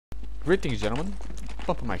Greetings, gentlemen.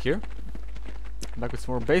 PomPa here. I'm back with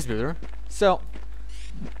some more base builder. So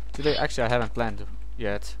today, actually, I haven't planned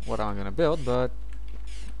yet what I'm gonna build, but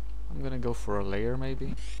I'm gonna go for a layer,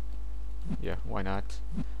 maybe. Yeah, why not?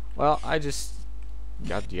 Well, I just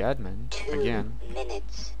got the admin again. 2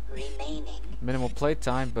 minutes remaining. Minimal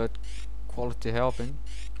playtime, but quality helping,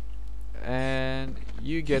 and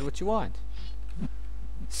you get what you want.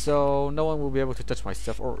 So no one will be able to touch my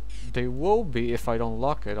stuff, or they will be if I don't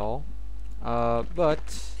lock it all.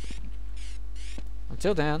 But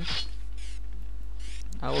until then,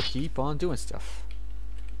 I will keep on doing stuff.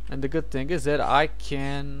 And the good thing is that I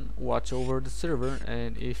can watch over the server,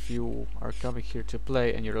 and if you are coming here to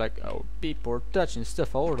play and you're like, oh, people are touching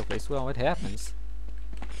stuff all over the place, well, it happens.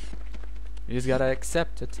 You just gotta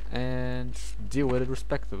accept it and deal with it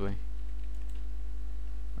respectively.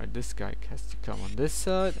 Right, this guy has to come on this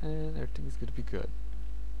side, and everything is gonna be good.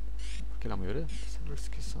 O que lá melhorou? Servers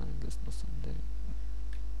que são em inglês não são dele.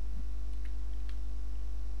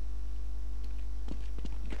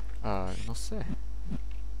 No sé.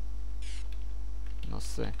 No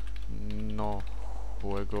sé. No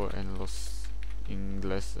juego en los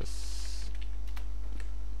ingleses.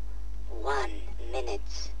 1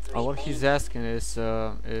 minute What he's asking is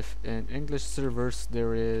if in English servers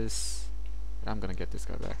there is... I'm gonna get this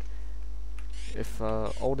guy back. If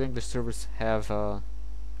all the English servers have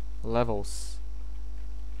levels,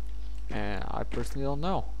 and I personally don't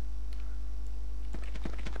know.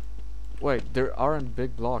 Wait, there aren't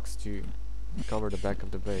big blocks to cover the back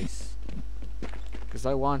of the base, because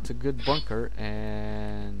I want a good bunker,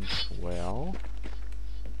 and well,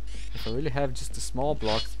 if I really have just the small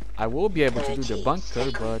blocks, I will be able to do the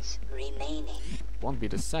bunker, but it won't be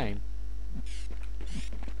the same.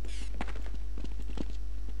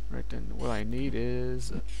 Right, then what I need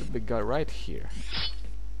is the big guy right here.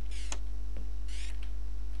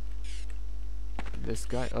 This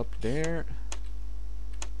guy up there.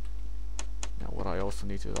 Now what I also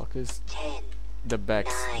need to lock is 10, the back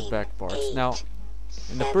 9, parts. 8, Now,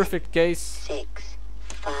 in the 7, perfect case, 6,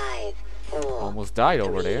 5, 4, almost died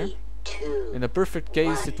over there. 2, In the perfect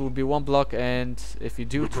case, it will be one block, and if you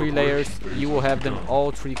do 3 layers, you will have them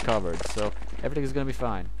all 3 covered. So everything is gonna be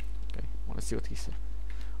fine. Okay, wanna see what he said.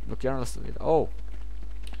 Look, you're not. Oh.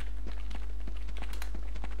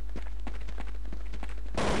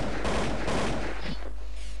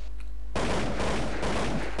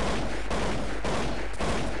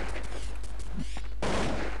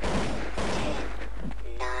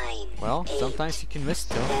 Well, sometimes you can miss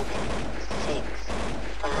stuff. 7, 6,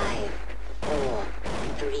 5, 4,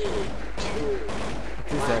 3, 2.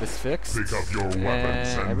 At least that is fixed. Pick up your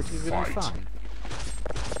weapons and everything's gonna be fight. fine.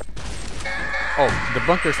 Oh, the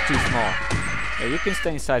bunker's too small. Yeah, you can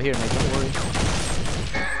stay inside here, mate, don't worry.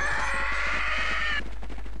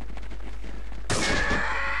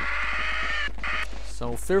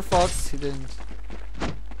 So, Firefox, he didn't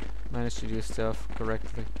manage to do stuff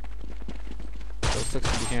correctly. So, sucks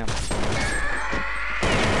to be him.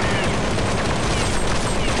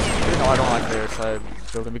 You know, I don't like their side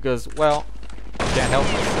building because, well, I can't help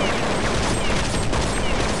myself.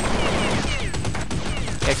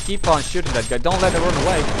 Yeah, keep on shooting that guy. Don't let him run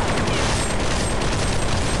away.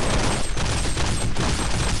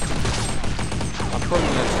 I'm probably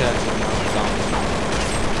gonna chat some zombies.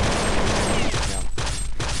 Yeah.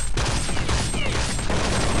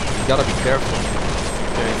 You gotta be careful in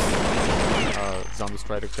case zombies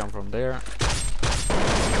try to come from there.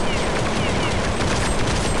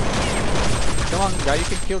 Come on, guy, you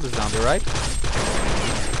can kill the zombie, right?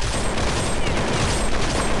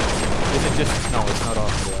 Is it just... no, it's not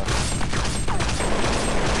off there.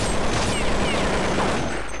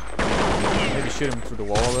 Maybe shoot him through the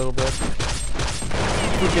wall a little bit.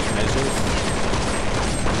 For good measures.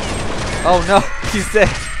 Oh no, he's dead.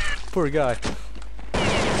 Poor guy.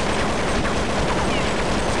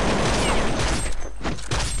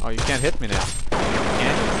 Oh, you can't hit me now.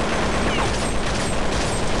 Can't you?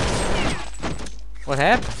 What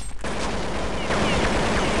happened?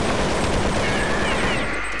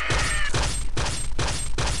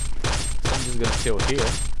 Gonna chill here.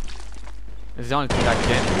 It's the only thing I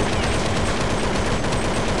can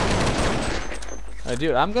do.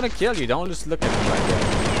 Dude, I'm gonna kill you. Don't just look at me like that.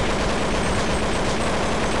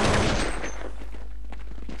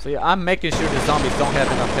 So yeah, I'm making sure the zombies don't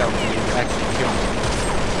have enough health to actually kill me.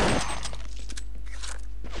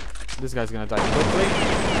 This guy's gonna die quickly.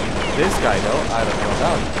 This guy though, I don't know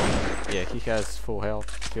about him. Yeah, he has full health,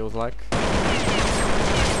 feels like.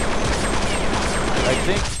 I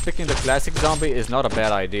think picking the classic zombie is not a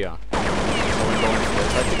bad idea.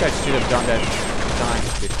 I think I should have done that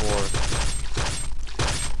times before.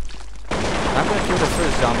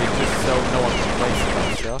 first zombie just so no one complains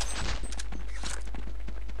about stuff.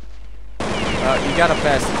 You gotta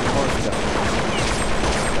pass more stuff.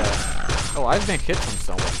 Oh, I've been hit from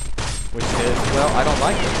somewhere. Which is, well, I don't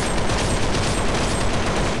like it.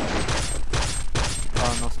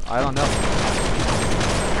 Oh no, I don't know.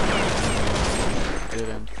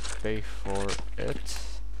 Didn't pay for it.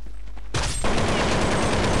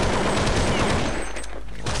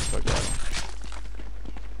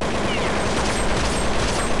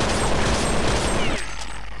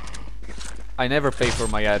 I never pay for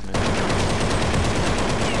my admin.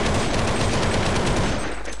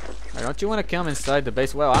 Don't you want to come inside the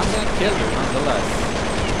base? Well, I'm gonna kill you nonetheless.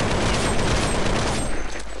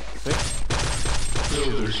 See?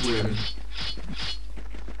 Builders win.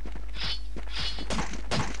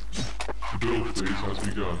 Build phase has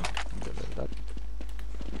begun.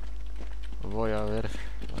 Voy a ver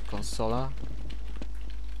la consola.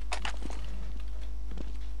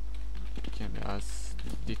 ¿Qué me has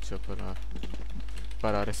dicho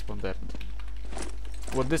para responderte?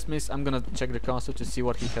 What this means, I'm gonna check the console to see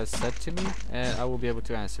what he has said to me, and I will be able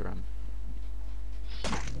to answer him.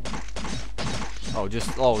 Oh,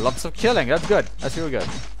 lots of killing. That's good. That's really good.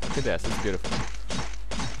 Look at this. It's beautiful.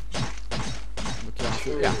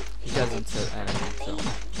 Yeah, he hasn't said anything, so.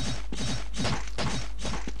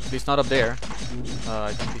 At least not up there.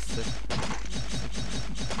 I think he's said.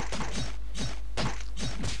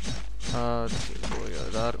 Voy a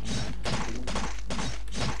dar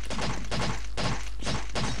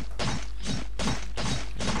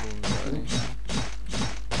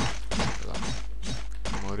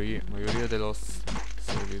mayoría de los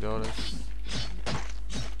servidores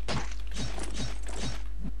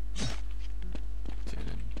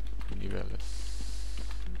tienen niveles.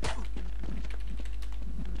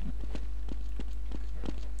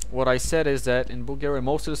 What I said is that in Bulgaria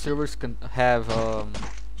most of the servers can have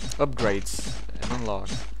upgrades and unlock.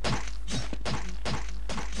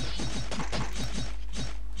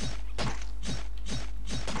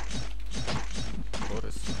 Por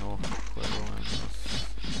eso no juego en los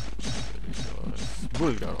servidores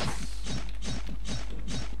búlgaros.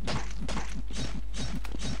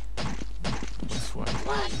 What's what?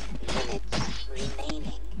 1 minute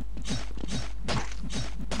remaining.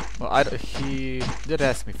 Well, he did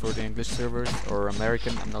ask me for the English servers or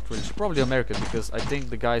American. I'm not really sure. Probably American because I think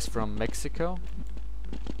the guy's from Mexico.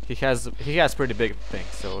 He has pretty big things,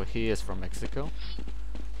 so he is from Mexico,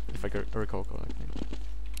 if I recall correctly.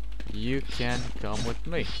 You can come with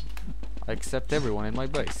me. I accept everyone in my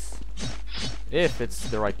base, if it's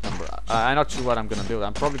the right number. I'm not sure what I'm gonna build.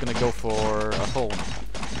 I'm probably gonna go for a hole.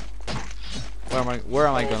 Where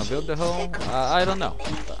am I gonna build the hole? I don't know.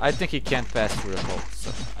 I think he can't pass through the hole,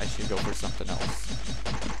 so I should go for something else.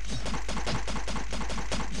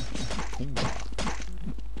 PomPa.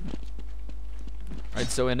 Right,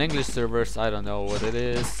 so in English servers, I don't know what it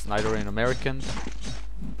is, neither in American.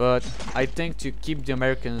 But I think to keep the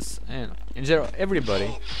Americans, and in general,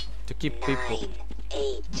 everybody, to keep people,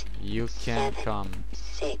 8, you can 7, come.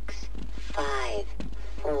 6, 5,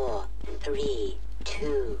 4, 3,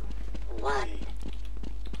 2, 1.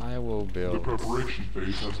 I will The build. preparation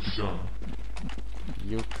phase has begun.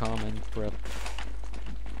 You come and prep.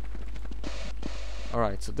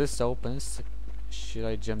 Alright, so this opens. Should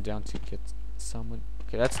I jump down to get someone?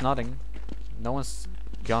 Okay, that's nothing. No one's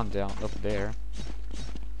gone down up there.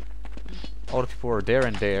 All the people are there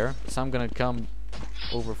and there. So I'm gonna come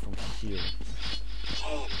over from here.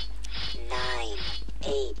 10, 9,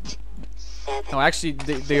 8, 7. No, actually,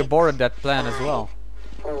 they aborted that plan as well.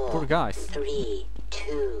 4, Poor guys. 3,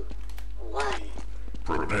 2, 1.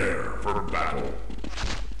 Prepare for battle.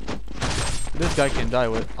 This guy can die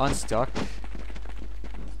with unstuck.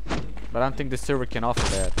 But I don't think the server can offer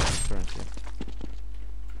that currently.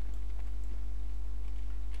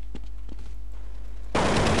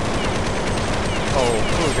 Oh,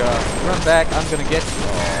 poor guy. Run back, I'm gonna get you.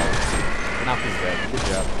 Oh, now he's dead. Good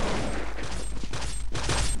job.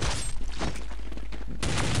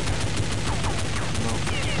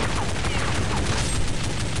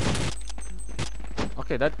 No.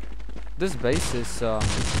 Okay, this base is fairly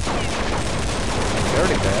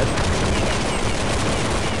bad.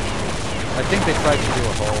 I think they tried to do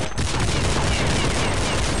a hole.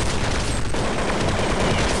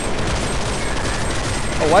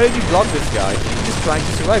 Oh, why did you block this guy? He's just trying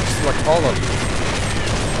to survive, just like all of you.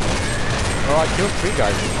 Oh, I killed 3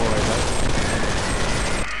 guys before I died.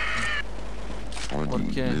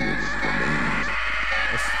 Okay.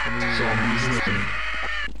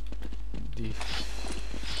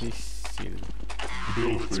 Difícil.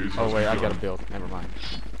 Build phase has Oh wait, I begun. gotta build. Never mind.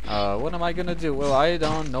 What am I gonna do? Well, I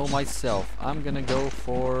don't know myself. I'm gonna go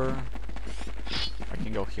for... I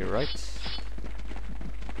can go here, right?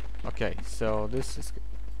 Okay, so this is...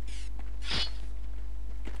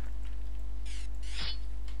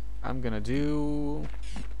 I'm gonna do...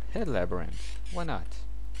 Head labyrinth. Why not?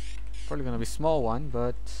 Probably gonna be small one,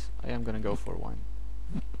 but I am gonna go for one.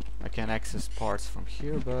 I can access parts from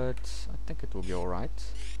here, but I think it will be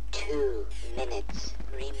alright. 2 minutes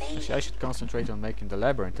remaining. Actually, I should concentrate on making the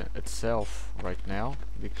labyrinth itself right now,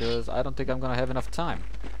 because I don't think I'm gonna have enough time.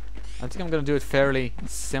 I think I'm gonna do it fairly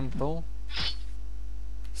simple.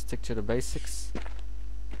 Stick to the basics.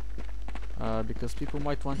 Because people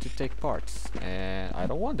might want to take parts, and I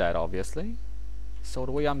don't want that, obviously. So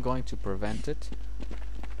the way I'm going to prevent it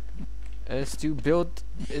is to build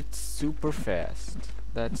it super fast.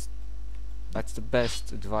 That's the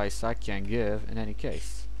best advice I can give in any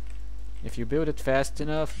case. If you build it fast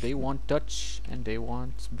enough, they won't touch and they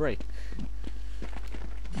won't break.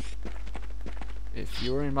 If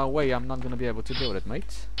you're in my way, I'm not gonna be able to build it,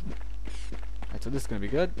 mate. Right, so this is gonna be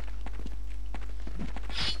good.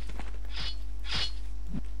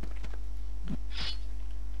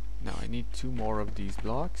 Now I need 2 more of these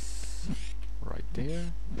blocks right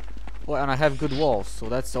there. Oh, and I have good walls, so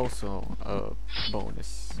that's also a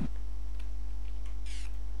bonus.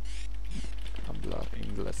 Habla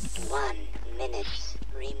English. 1 minute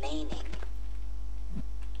remaining.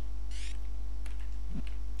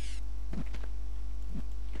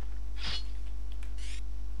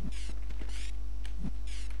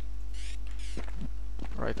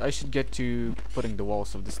 Right, I should get to putting the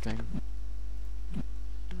walls of this thing.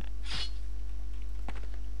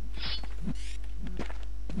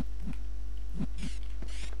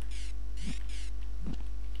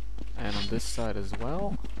 And on this side as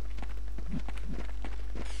well.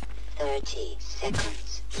 30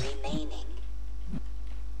 seconds remaining.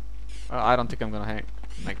 I don't think I'm gonna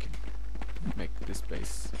make this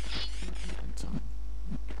base in time.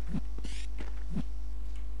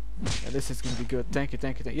 Yeah, this is gonna be good. Thank you,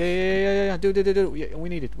 thank you, yeah. Do. Yeah, we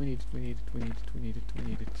need it. We need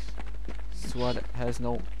it. SWAT has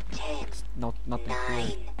no, 10, nothing here.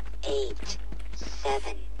 9, 8,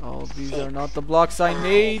 7. Oh, these are not the blocks I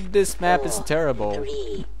need. This map is 4, terrible.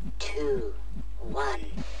 3, 2, 1.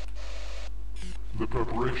 The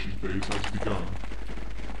preparation phase has begun.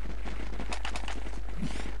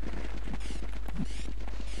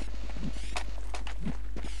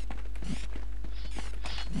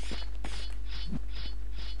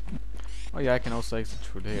 Oh yeah, I can also exit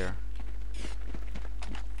through there.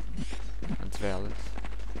 That's valid.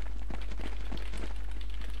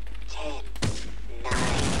 10, 9,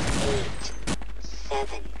 8,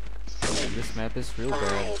 7, Yeah, this map is real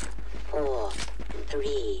bad. 5, 4,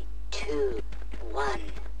 3, 2, 1.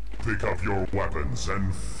 Pick up your weapons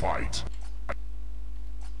and fight.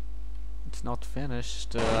 It's not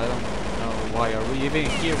finished. I don't know why are we even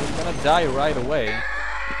here. We're gonna die right away.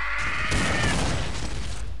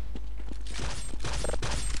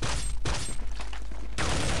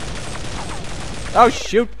 Oh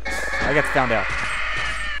shoot! I got found out.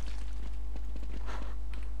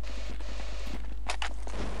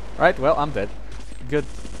 Right, well, I'm dead. Good.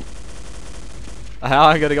 Now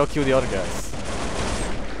I gotta go kill the other guys.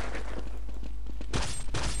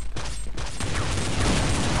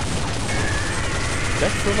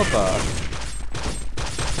 Death from above.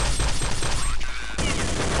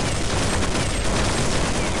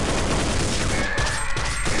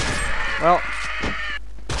 Well,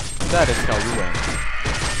 that is how you win.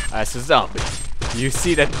 As a zombie. You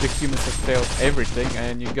see that the humans have failed everything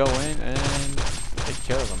and you go in and take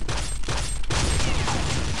care of them.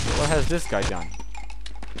 So what has this guy done?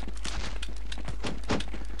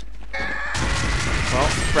 Well,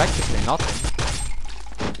 practically nothing.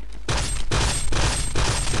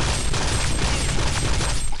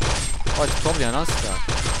 Oh, it's probably an unstuck.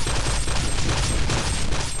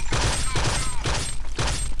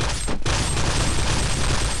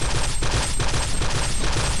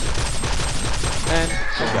 And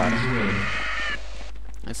I got it.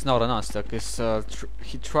 It's not an unstuck. It's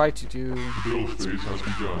he tried to do. Build phase has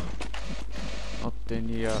begun. No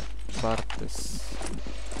tenía partes.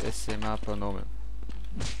 Ese mapa no me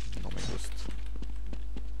gusta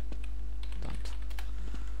tanto.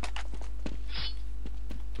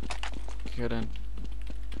 Couldn't.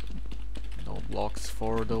 No blocks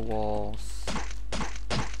for the walls.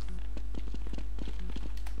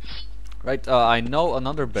 Right, I know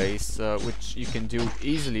another base which you can do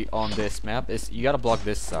easily on this map is you gotta block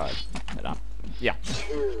this side. Yeah.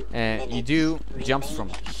 And you do jumps from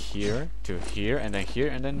here to here and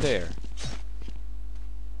then there.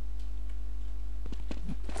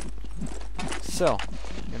 So,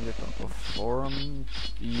 in the forum,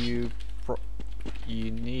 you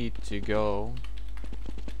need to go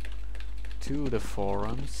to the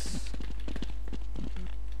forums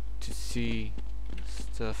to see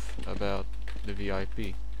stuff about the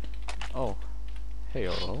VIP. Oh, hey,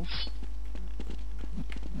 hello.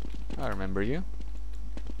 I remember you.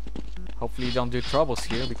 Hopefully you don't do troubles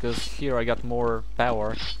here, because here I got more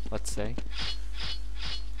power, let's say.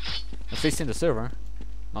 At least in the server,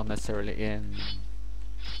 not necessarily in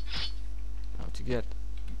how to get.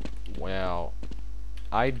 Well,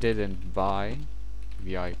 I didn't buy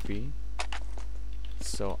VIP,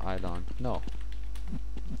 so I don't know.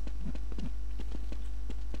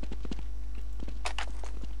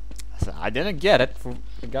 So I didn't get it.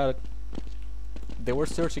 I got it. They were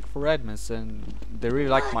searching for admins, and they really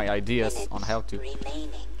liked my ideas on how to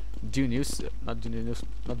do new not do new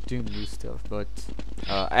stuff, but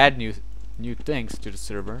add new things to the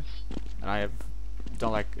server. And I have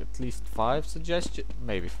done like at least 5 suggestions,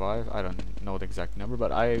 maybe 5. I don't know the exact number,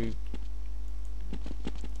 but I've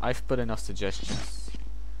put enough suggestions,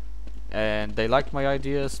 and they like my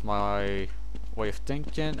ideas, my way of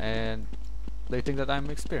thinking, and they think that I'm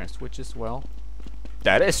experienced, which is, well,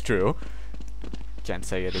 that is true. Can't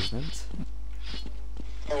say it isn't.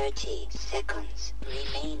 30 seconds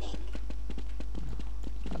remaining.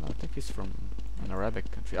 I don't think he's from an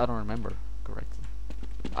Arabic country. I don't remember correctly.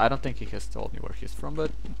 I don't think he has told me where he's from,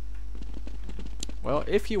 but well,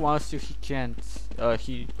 if he wants to, he can't.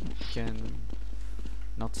 He can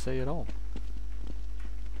not say at all.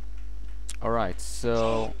 All right,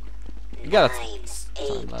 so we got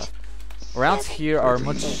time left. Rounds here are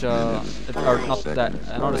much are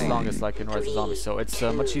not as long as like in Rise of Zombies, so it's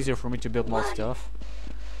much easier for me to build more stuff.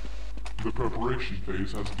 The preparation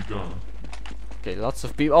phase has begun. Okay, lots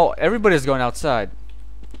of people. Oh, everybody's going outside.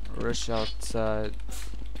 Rush outside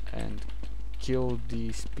and kill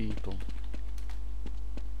these people.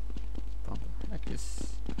 What the heck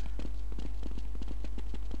is?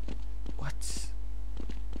 What?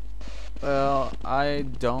 Well, I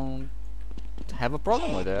don't have a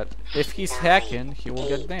problem with that. If he's hacking, he will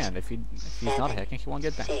get banned. If he's not hacking, he won't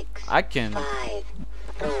get banned. I can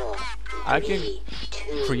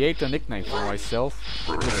create a nickname for myself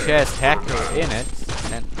which has hacker in it,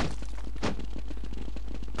 and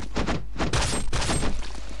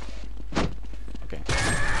okay.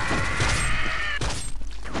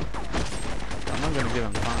 I'm not gonna give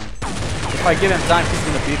him time. If I give him time, he's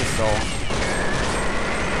gonna beat us all.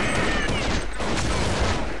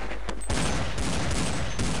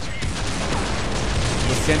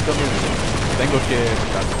 Siento mucho. Tengo que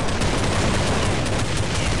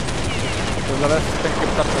pues la verdad es que tengo que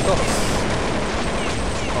matar a todos.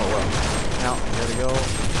 Oh well. Now, there we go.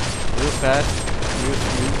 Real fast. Real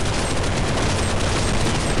speed.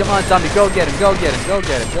 Come on, zombie, go get him, go get him, go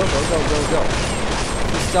get him, go, go, go, go, go.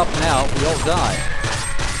 If we stop now, we all die.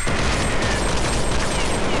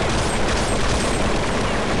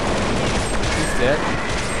 He's dead.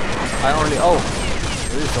 I only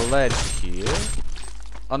there is a ledge here.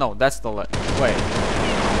 Oh no, that's the wait.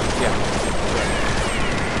 Yeah.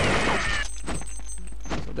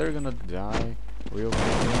 So they're gonna die real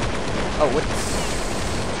quickly. Oh, what's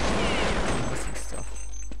missing stuff?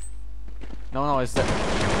 No, it's the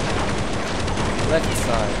left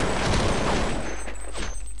side.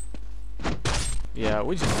 Yeah,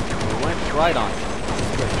 we went right on.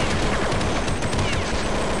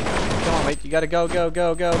 Come on, mate, you gotta go, go,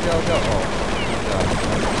 go, go, go, go. Oh, God.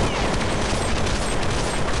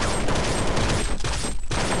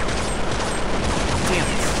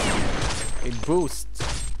 A boost.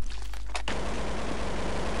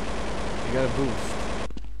 You got a boost.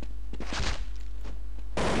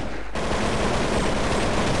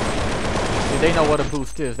 They know what a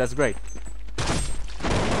boost is. That's great.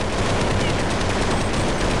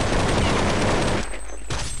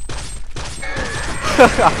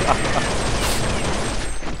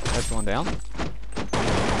 That's one down.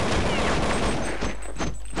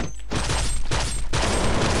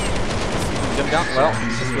 Down. Well,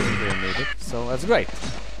 this wasn't really needed, so that's great.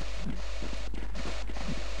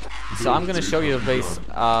 So I'm gonna show you the base.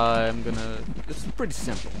 It's pretty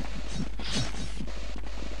simple.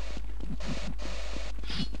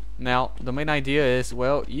 Now, the main idea is,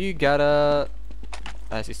 well, you gotta,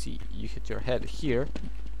 as you see, you hit your head here,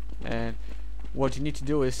 and what you need to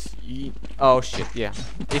do is, oh shit, yeah.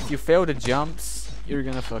 If you fail the jumps, you're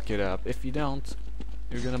gonna fuck it up. If you don't,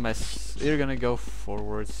 you're gonna go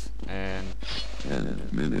forwards and 10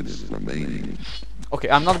 minutes remaining. Okay,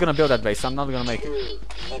 I'm not gonna build that base. I'm not gonna make it.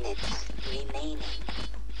 2 minutes remaining.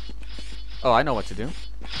 Oh, I know what to do.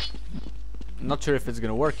 Not sure if it's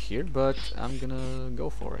gonna work here, but I'm gonna go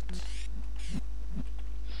for it.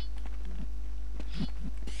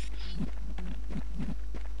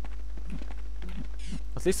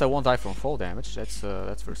 At least I won't die from fall damage. That's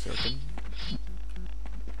for certain.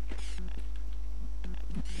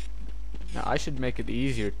 Now I should make it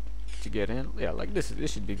easier to get in. Yeah, like this.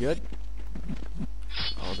 This should be good.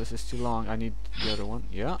 Oh, this is too long. I need the other one.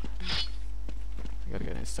 Yeah. I gotta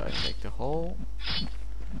get inside and make the hole.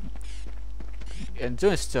 And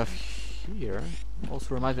doing stuff here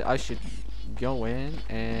also reminds me I should go in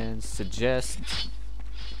and suggest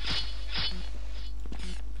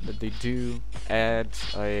that they do add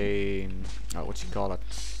a what you call it,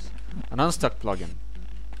 an unstuck plugin,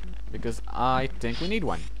 because I think we need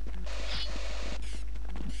one.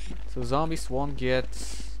 So zombies won't get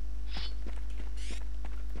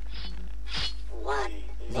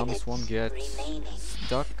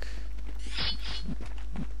stuck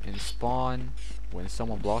in spawn when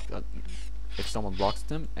someone if someone blocks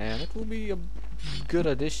them, and it will be a good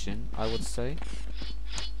addition, I would say.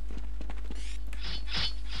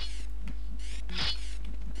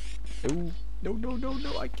 Oh,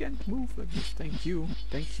 no, I can't move like this. Thank you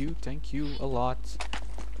a lot.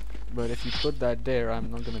 But if you put that there,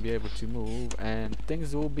 I'm not gonna be able to move, and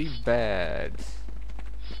things will be bad.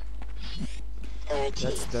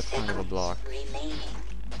 That's that kind of a block.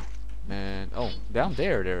 And oh, down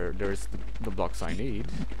there's the blocks I need.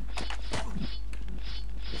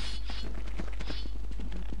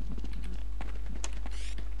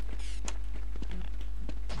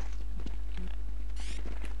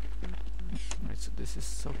 Right, so this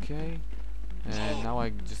is okay. And now I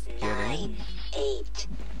just get in. 8,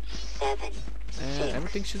 7, and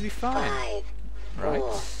everything should be fine. 5, Right?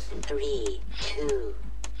 4, 3, 2,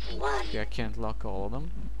 1. Okay, I can't lock all of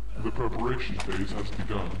them. The preparation phase has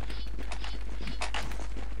begun.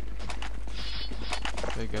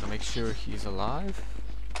 Okay, gotta make sure he's alive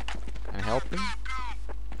and helping.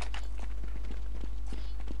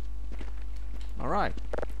 Alright.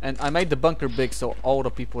 And I made the bunker big so all the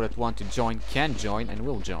people that want to join can join and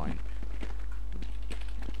will join.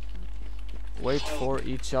 Wait for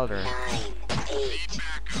each other. 9, 8,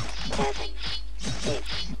 7,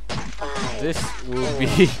 6, 5, This will 4,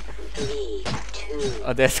 be 3, 2,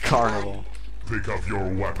 a death carnival. Pick up your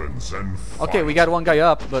weapons and fight. Okay, we got one guy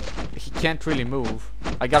up, but he can't really move.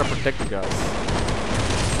 I gotta protect the guys.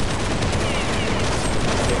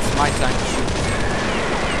 Okay, it's my time to shoot.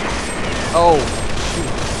 Oh,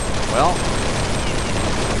 shoot. Well,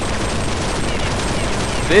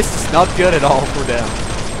 this is not good at all for them.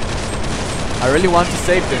 I really want to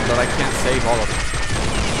save them, but I can't save all of them.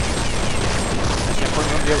 I can't put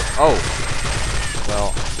them on the other. Oh,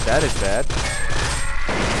 well, that is bad.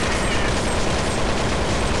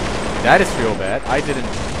 That is real bad. I didn't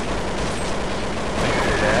think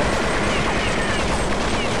for that.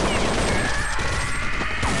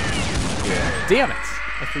 Yeah. Damn it!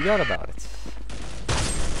 I forgot about it.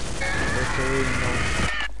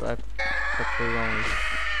 Pepperoni.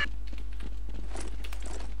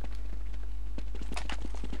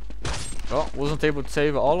 Well, wasn't able to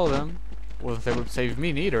save all of them. Wasn't able to save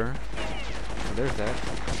me neither. So there's that.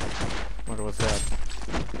 What was that?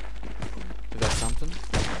 Is that something?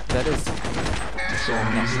 That is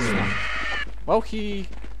something. Well, he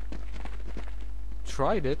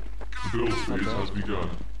tried it. The build phase has begun.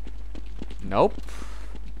 Nope.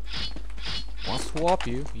 I'll swap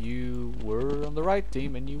you. You were on the right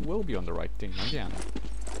team, and you will be on the right team again.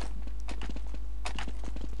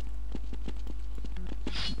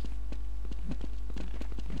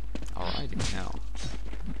 Alrighty now.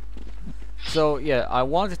 So yeah, I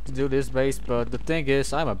wanted to do this base, but the thing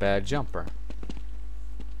is, I'm a bad jumper.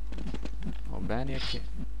 Oh, Banny, I can't.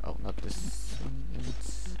 Oh, not this one.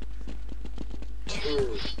 It's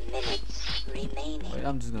 2 minutes remaining. wait,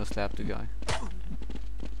 I'm just gonna slap the guy.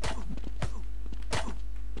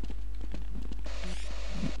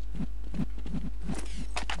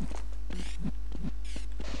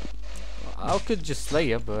 I could just slay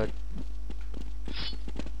you, but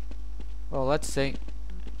well, let's say,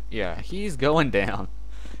 yeah, he's going down.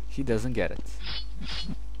 He doesn't get it.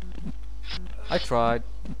 I tried.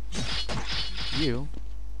 You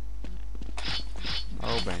are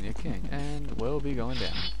Albania King, and will be going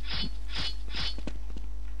down.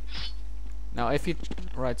 Now, if he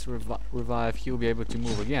tries to revive, he'll be able to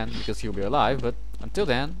move again because he'll be alive. But until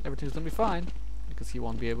then, everything's gonna be fine because he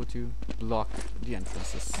won't be able to block the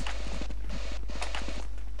entrances.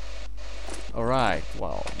 Alright,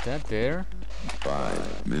 well, that there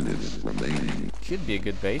 5 minutes remaining. could be a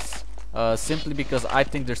good base. Simply because I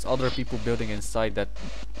think there's other people building inside that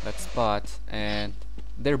spot, and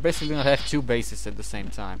they're basically gonna have two bases at the same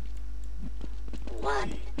time.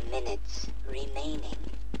 1 minute remaining.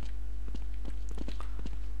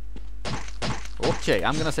 Okay,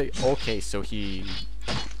 I'm gonna say okay, so he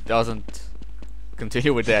doesn't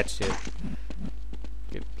continue with that shit.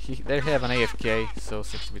 They have an AFK, so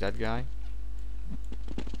sucks to be that guy.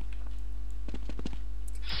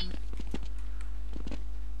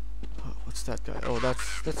 Oh, what's that guy? Oh,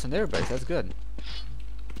 that's an airbase. That's good.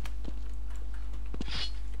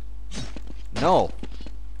 No,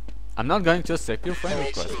 I'm not going to accept your friend 30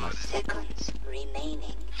 request, man. seconds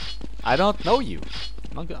remaining. I don't know you.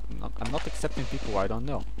 I'm not accepting people I don't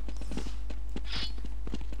know.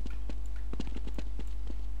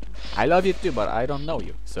 I love you too, but I don't know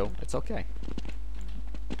you, so it's okay.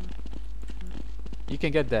 You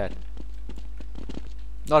can get that.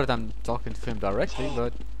 Not that I'm talking to him directly, 10,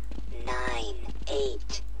 but 9,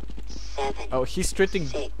 8, 7, oh, he's treating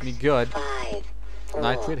 6, me good, 5, and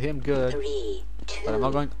I 4, treat him good. 3, 2, But I'm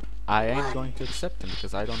not going. I ain't going to accept him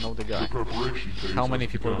because I don't know the guy. The preparation phase How many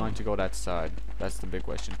has people are begun. going to go that side? That's the big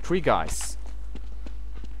question. 3 guys.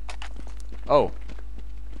 Oh.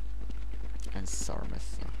 Ansar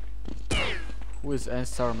Mesa. Who is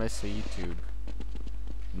Ansar Mesa YouTube?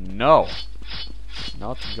 No.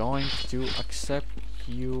 Not going to accept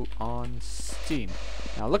you on Steam.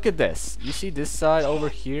 Now look at this. You see this side over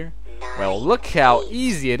here? 9, Well, look how 8,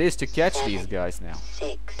 easy it is to catch 7, these guys now.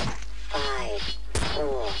 6, 5,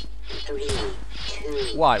 4, 3,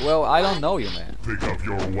 2, Why? Well, I don't know you, man. Pick up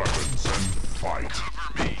your weapons and fight.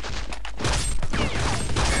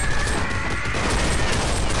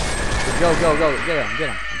 Go, go, go. Get him, get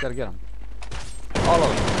him. I gotta get him. All of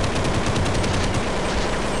them.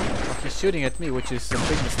 Oh, he's shooting at me, which is a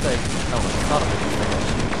big mistake. No, it's not a big mistake,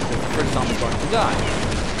 actually. Because the first zombie's going to die.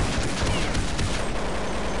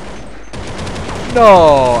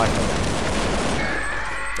 No! I fell down.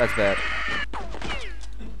 That's bad.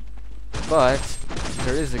 But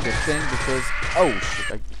there is a good thing because... Oh,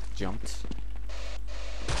 shit, I jumped.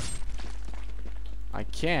 I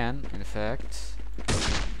can, in fact...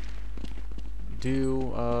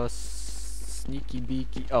 do a sneaky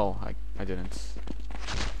beaky. Oh, I didn't.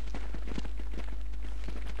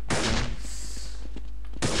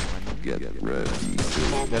 Get ready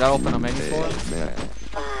to Did I open a menu for it? map.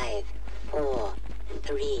 5, 4,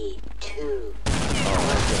 3, 2,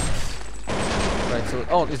 Right, so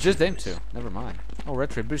oh, it's just them two. Never mind. Oh,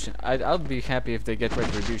 Retribution. I'll be happy if they get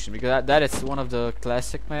Retribution because that is one of the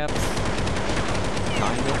classic maps.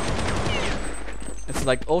 Kinda. It's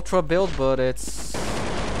like ultra build, but it's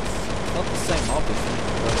not the same, obviously,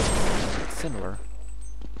 but it's similar.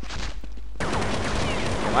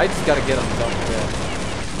 I just gotta get on top of that.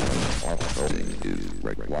 Offloading is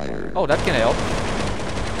required. Oh, that can help.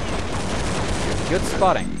 Good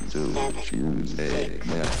spotting. To choose a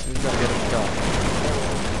map. We gotta get on top.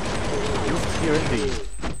 Used here indeed.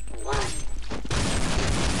 1.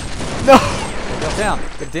 No! Get down.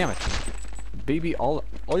 God damn it. Baby oil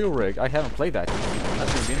rig. I haven't played that.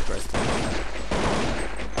 That's gonna be interesting.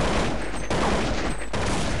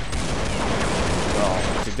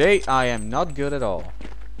 Well, today I am not good at all.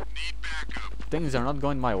 Things are not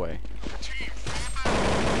going my way.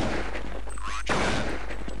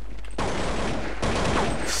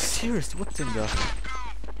 Seriously, what in the...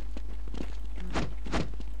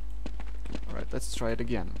 Alright, let's try it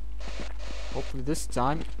again. Hopefully this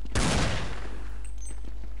time...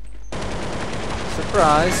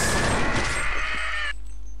 Surprise!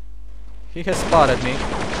 He has spotted me,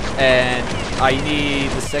 and I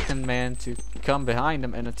need the second man to come behind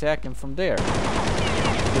him and attack him from there.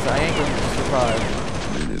 Because I ain't going to survive.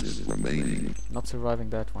 Minutes remaining. Not surviving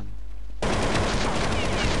that one.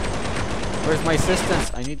 Where's my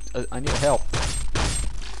assistance? I need help.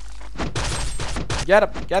 Get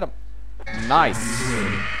him! Get him! Nice!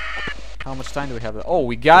 How much time do we have? Oh,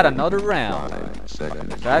 we got another round. 5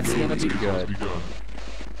 seconds. That's gonna be Has good. begun.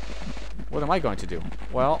 What am I going to do?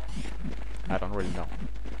 Well, I don't really know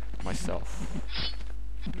myself.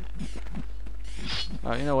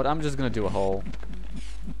 You know what? I'm just gonna do a hole.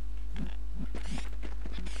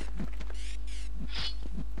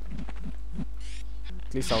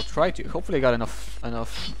 At least I'll try to. Hopefully, I got enough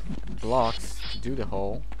blocks to do the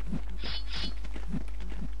hole.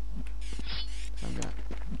 So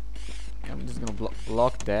I'm just gonna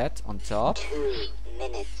block that on top. 2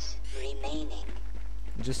 minutes remaining.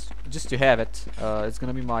 Just to have it. It's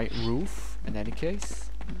gonna be my roof in any case.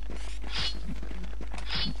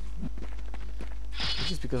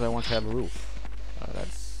 Just because I want to have a roof.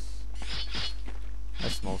 That's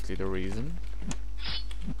mostly the reason.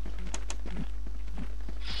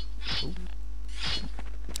 Ooh.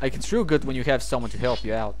 Like, it's real good when you have someone to help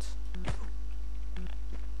you out.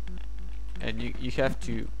 And you have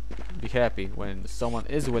to be happy when someone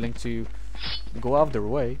is willing to go out their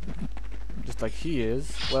way. Just like he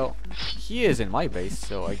is. Well, he is in my base,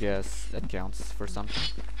 so I guess that counts for something.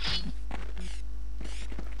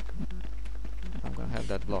 I'm gonna have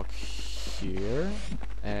that block here,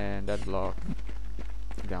 and that block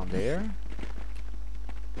down there.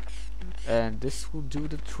 And this will do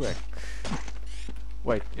the trick.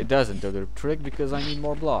 Wait, it doesn't do the trick because I need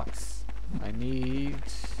more blocks. I need...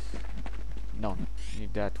 No, I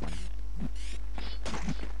need that one.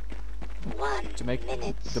 To make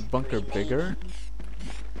the bunker bigger.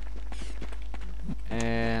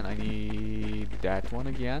 And I need that one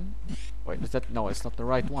again. Wait, is that... No, it's not the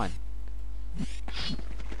right one.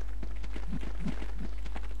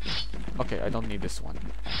 Okay, I don't need this one,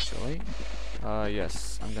 actually.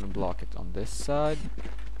 Yes, I'm gonna block it on this side.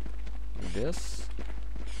 Like this.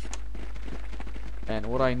 And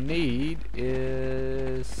what I need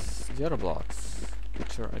is the other blocks,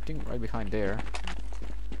 which are, I think, right behind there.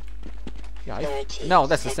 Yeah, no,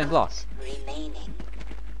 that's the same block. Remaining.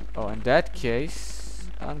 Oh, in that case,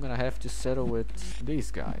 I'm gonna have to settle with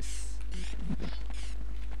these guys.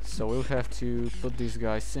 So we'll have to put these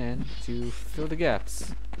guys in to fill the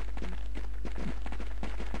gaps.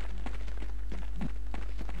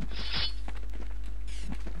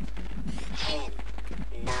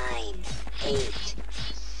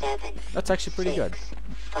 That's actually pretty good.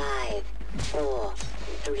 5, 4,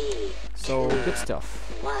 3. So good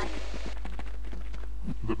stuff. 1.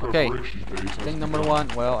 The Okay, preparation phase has thing number begun.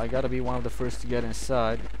 1. Well, I gotta be one of the first to get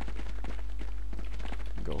inside.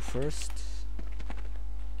 Go first.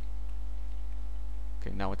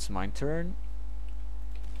 Okay, now it's my turn.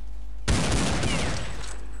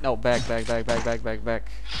 No, back. Okay, I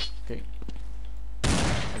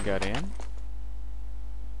got in.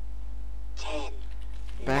 10.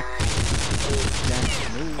 Back. 9, 8,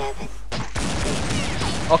 Move.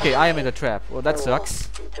 7. Okay, I am in the trap. Well, that 4, sucks.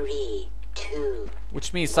 3, 2.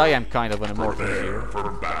 Which means I am kind of an immortal Prepare here.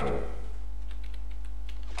 for battle.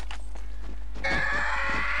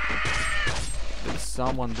 Did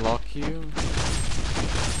someone block you?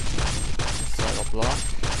 Side of block.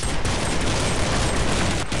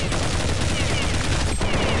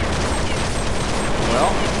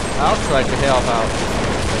 Well, I'll try to help out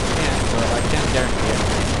if I can, but I can't guarantee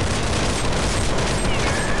anything.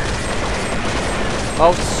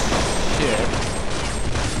 Oh shit.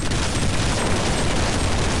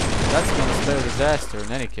 That's gonna spell disaster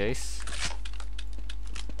in any case.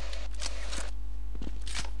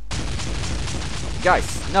 Guys,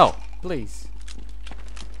 no, please.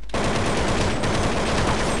 I'm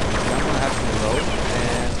gonna have to reload,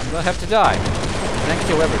 and I'm gonna have to die. And then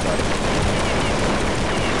kill everybody.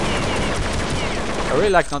 I really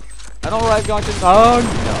like not... I don't like going to... Oh,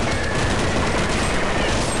 no.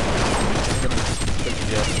 I'm gonna put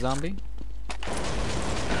the other zombie.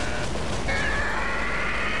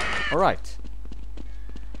 Alright.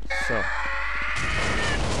 So.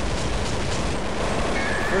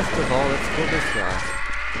 First of all, let's kill this guy.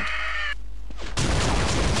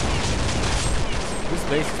 This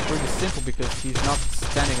base is pretty simple because he's not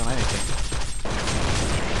standing on anything.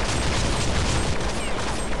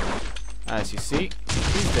 As you see,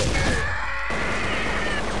 he's dead.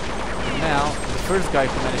 And now, the first guy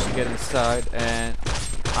who managed to get inside, and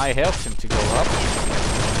I helped him to go up.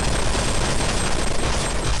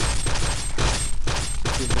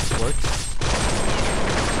 Let's see if this works.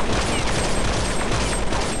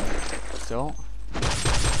 So,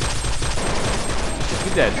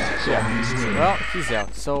 he's dead. Yeah. Well, he's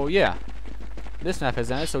out. So yeah, this map has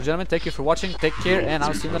ended. So gentlemen, thank you for watching. Take care, and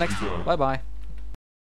I'll see you in the next one. Bye bye.